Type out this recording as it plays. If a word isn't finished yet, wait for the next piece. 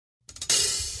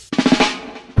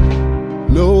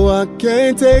No, I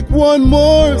can't take one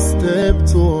more step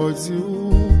towards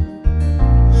you,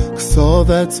 'cause all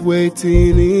that's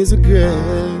waiting is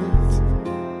regret.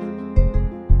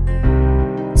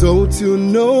 Don't you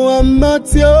know I'm not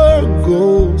your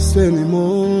ghost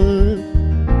anymore?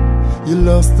 You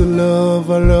lost the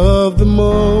love I love the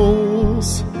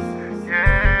most.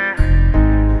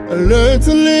 I learned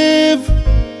to live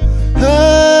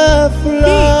half a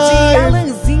life.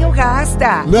 Allanzinho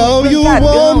Rasta. Now you want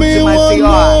me one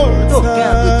more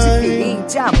tocando time.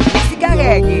 diferente a música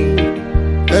reggae.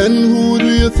 And who do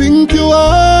you think you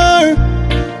are?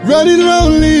 Running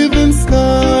around leaving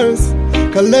scars,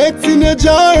 collecting a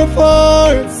jar of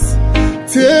hearts,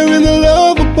 tearing the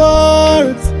love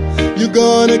apart. You're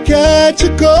gonna catch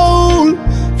a cold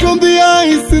from the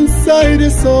ice inside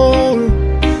your soul.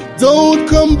 Don't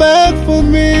come back for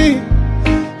me.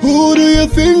 Who do you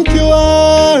think you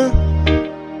are?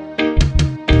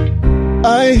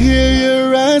 I hear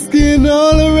you're asking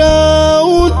all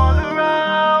around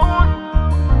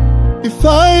if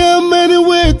I am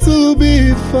anywhere to be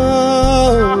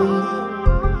found,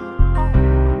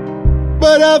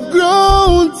 but I've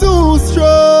grown too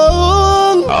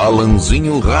strong.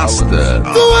 Allanzinho Rasta.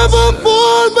 To ever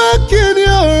fall back in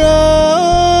your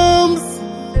arms.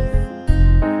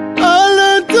 I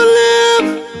learned to live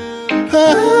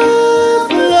half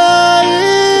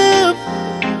life.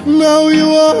 Now you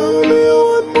want me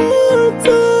one more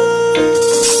time.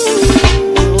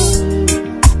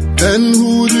 And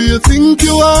who do you think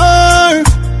you are?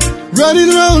 Running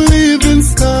around leaving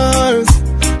scars,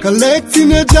 collecting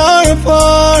a jar of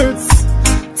hearts,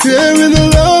 tearing the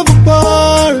love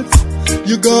apart.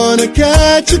 You're gonna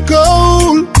catch a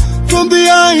cold from the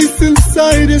ice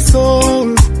inside your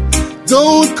soul.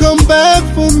 Don't come back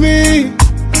for me.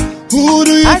 Who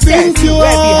do you think you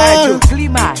are?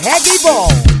 Clima reggae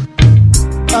bom.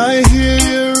 I hear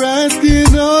you're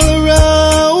asking all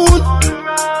around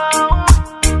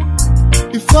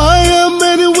if I am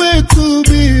anywhere to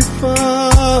be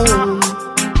found,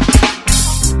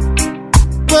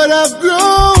 but I've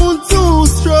grown too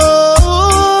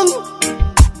strong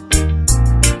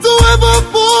to ever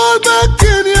fall back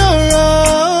in your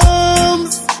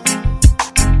arms.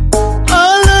 I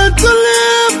learned to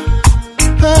live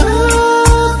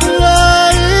half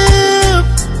life.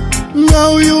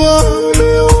 Now you want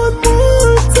me one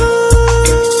more time.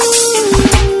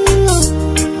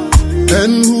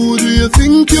 And who do you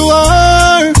think you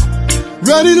are?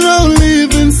 Running around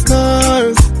leaving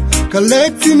scars,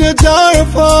 collecting a jar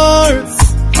of hearts,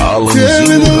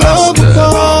 tearing the love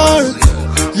apart.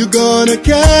 You're gonna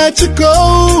catch a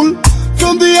cold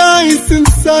from the ice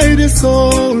inside your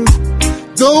soul.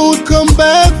 Don't come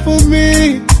back for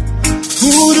me.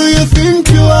 Who do you think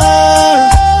you are?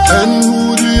 And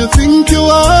who do you think you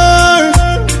are?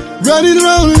 Running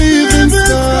around leaving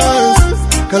scars,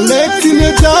 collecting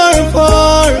a jar of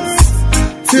hearts,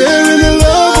 tearing the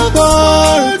love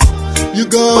apart.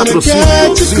 You're gonna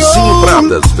catch a Cicinho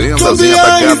Pratas, vendas em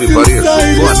atacado e varejo.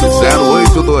 Fone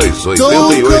 082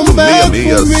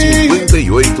 88 66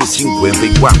 58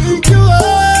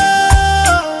 54.